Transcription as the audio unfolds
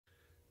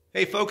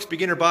Hey folks,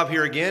 Beginner Bob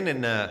here again,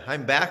 and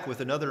I'm back with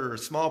another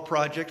small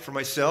project for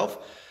myself.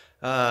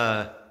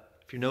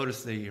 If you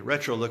notice the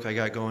retro look I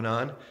got going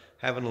on,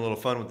 having a little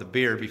fun with the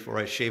beard before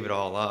I shave it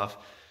all off.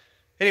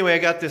 Anyway, I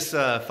got this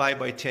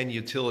 5x10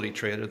 utility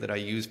trailer that I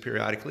use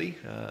periodically.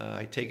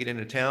 I take it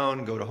into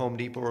town, go to Home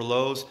Depot or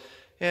Lowe's,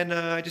 and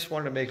I just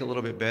wanted to make it a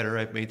little bit better.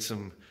 I've made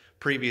some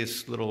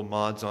previous little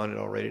mods on it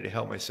already to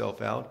help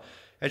myself out.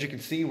 As you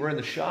can see, we're in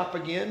the shop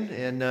again,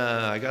 and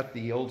I got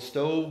the old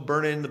stove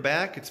burning in the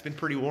back. It's been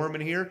pretty warm in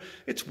here.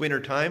 It's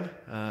winter time,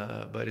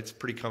 but it's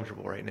pretty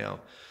comfortable right now.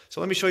 So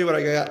let me show you what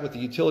I got with the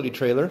utility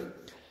trailer.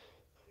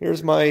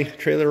 Here's my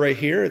trailer right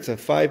here. It's a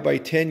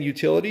 5x10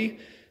 utility,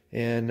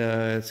 and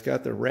it's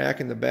got the rack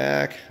in the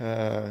back.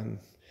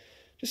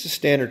 Just a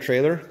standard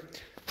trailer.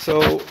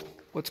 So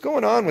what's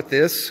going on with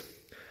this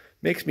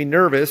makes me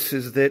nervous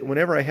is that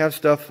whenever I have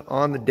stuff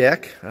on the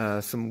deck,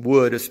 some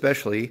wood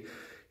especially,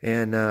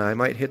 and I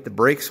might hit the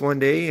brakes one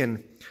day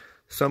and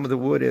some of the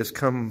wood has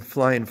come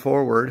flying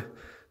forward,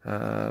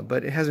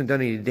 but it hasn't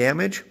done any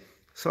damage.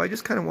 So I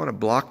just kind of want to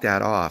block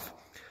that off.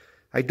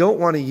 I don't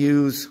want to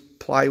use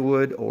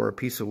plywood or a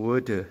piece of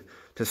wood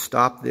to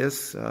stop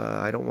this.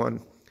 I don't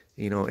want,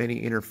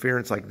 any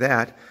interference like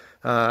that.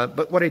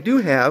 But what I do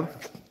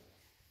have,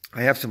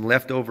 I have some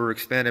leftover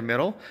expanded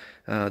metal.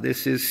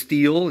 This is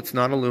steel, it's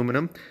not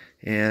aluminum.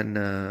 And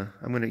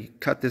I'm going to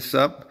cut this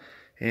up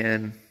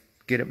and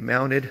get it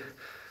mounted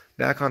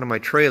back onto my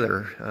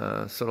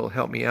trailer, so it'll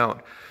help me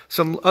out.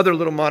 Some other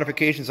little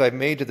modifications I've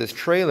made to this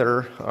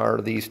trailer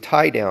are these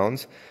tie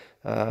downs.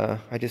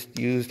 I just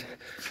used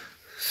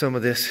some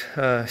of this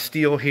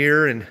steel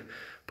here and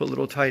put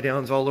little tie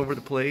downs all over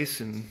the place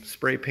and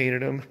spray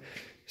painted them.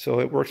 So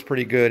it works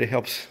pretty good. It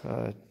helps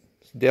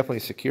definitely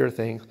secure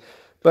things.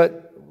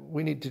 But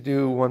we need to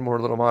do one more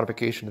little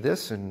modification to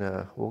this, and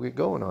we'll get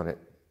going on it.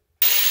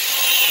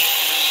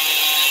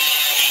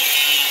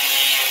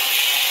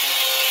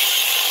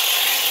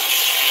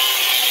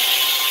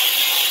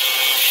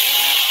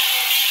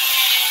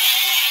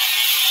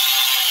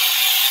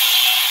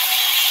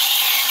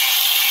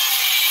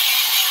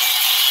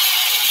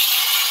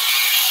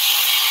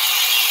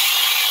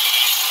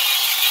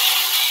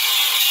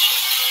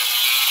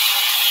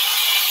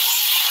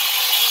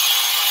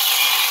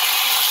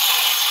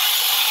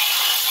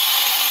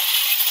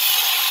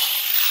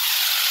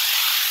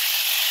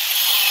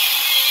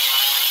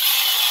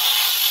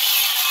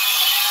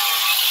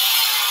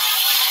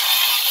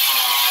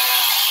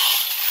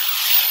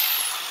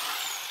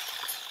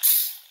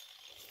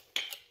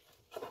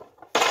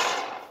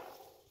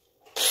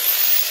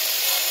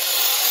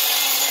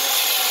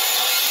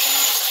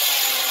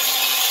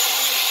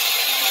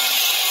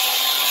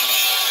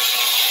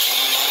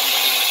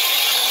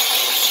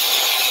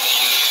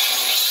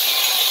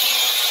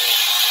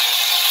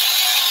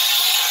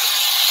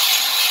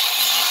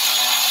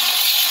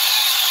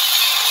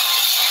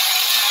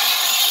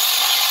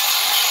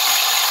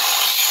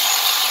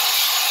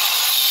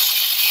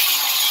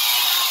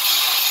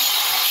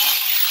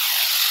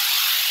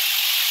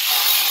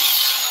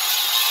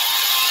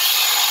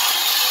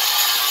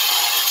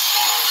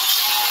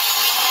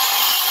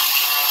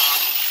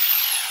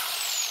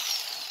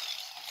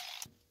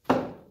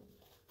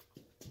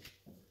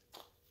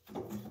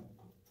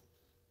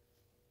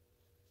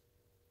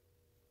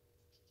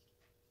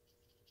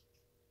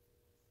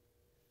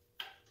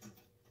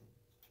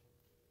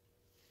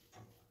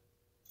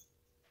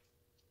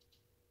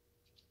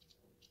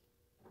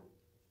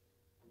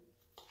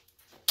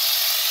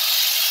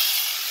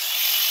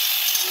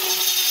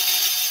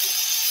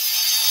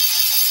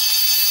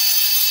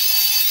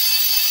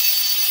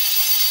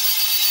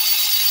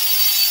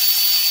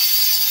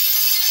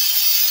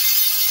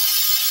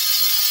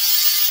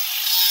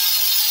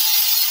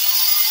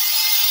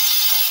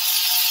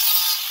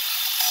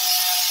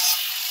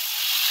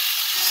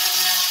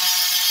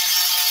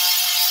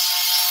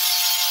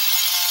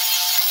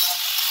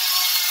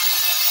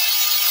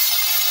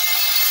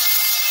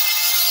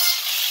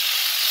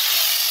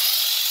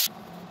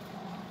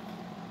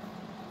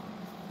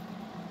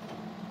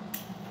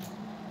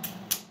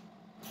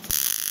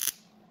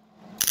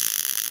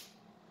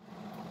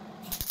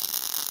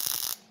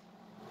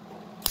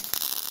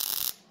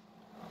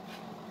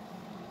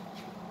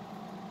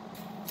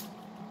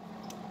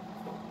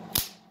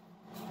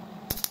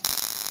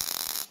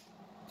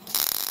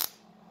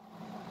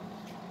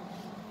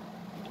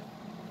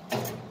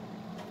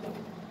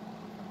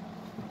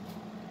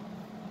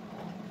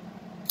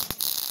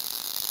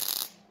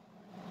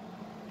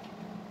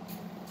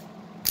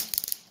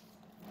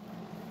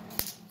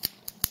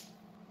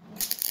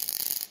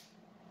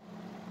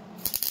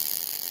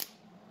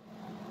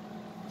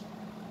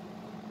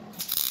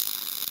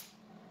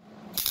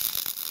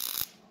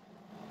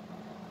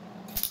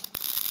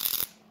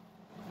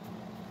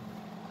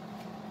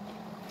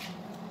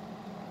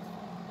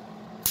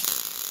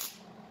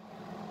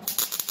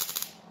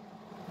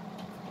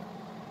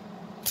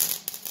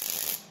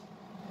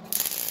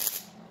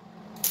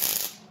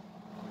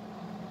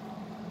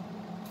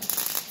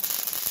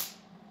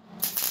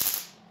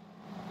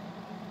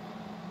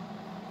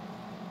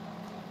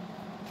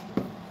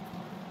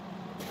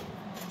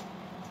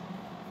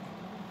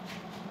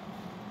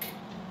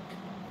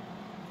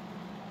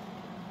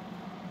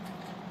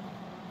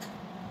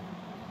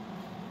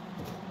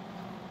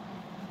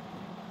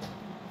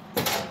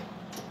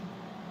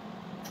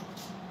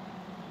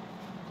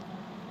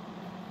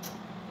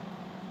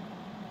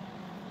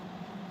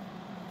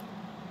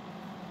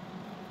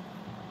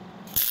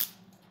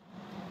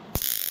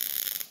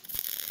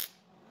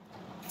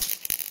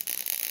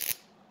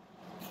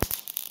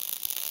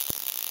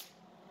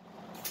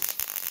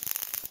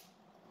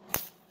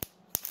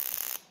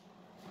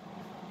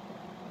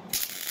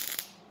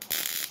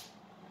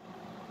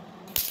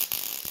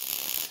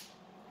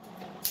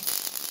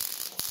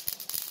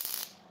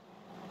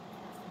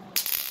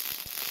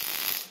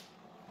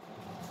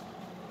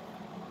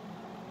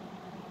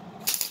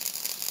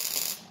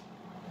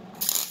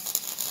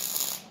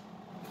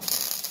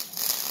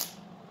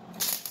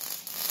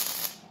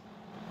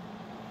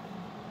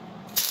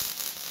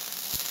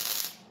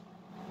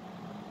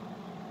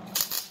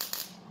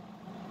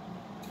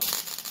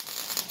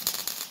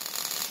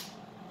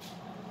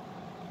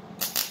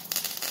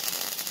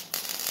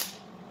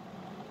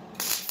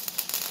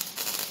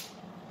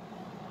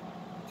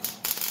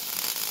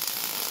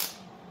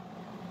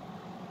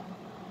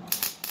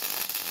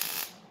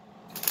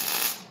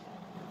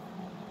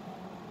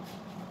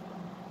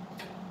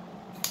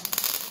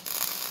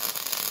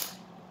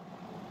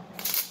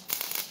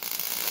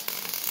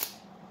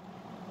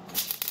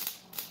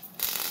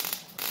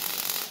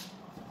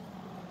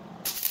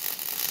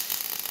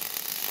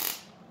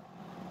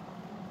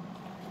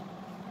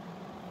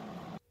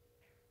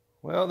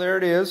 Well, there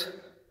it is.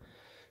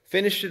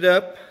 Finished it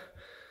up.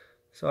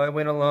 So I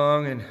went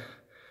along and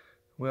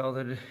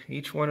welded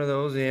each one of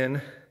those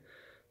in.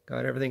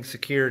 Got everything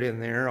secured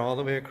in there all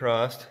the way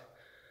across.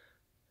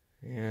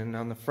 And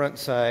on the front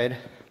side,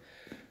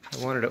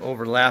 I wanted to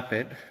overlap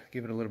it,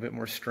 give it a little bit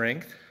more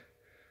strength.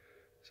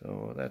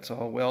 So that's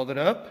all welded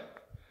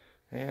up.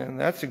 And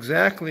that's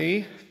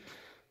exactly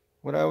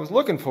what I was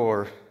looking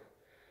for.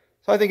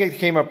 So I think it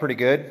came up pretty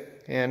good.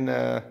 And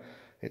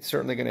it's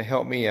certainly going to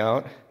help me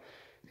out.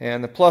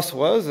 And the plus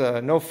was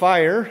no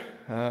fire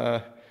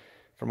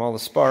from all the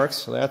sparks,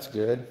 so that's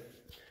good.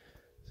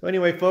 So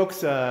anyway,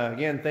 folks,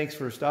 again, thanks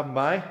for stopping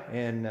by,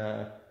 and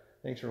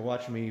thanks for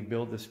watching me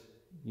build this,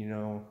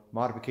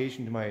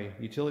 modification to my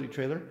utility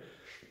trailer.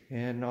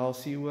 And I'll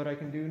see what I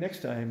can do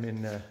next time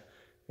and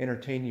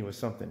entertain you with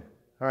something.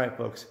 All right,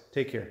 folks,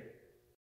 take care.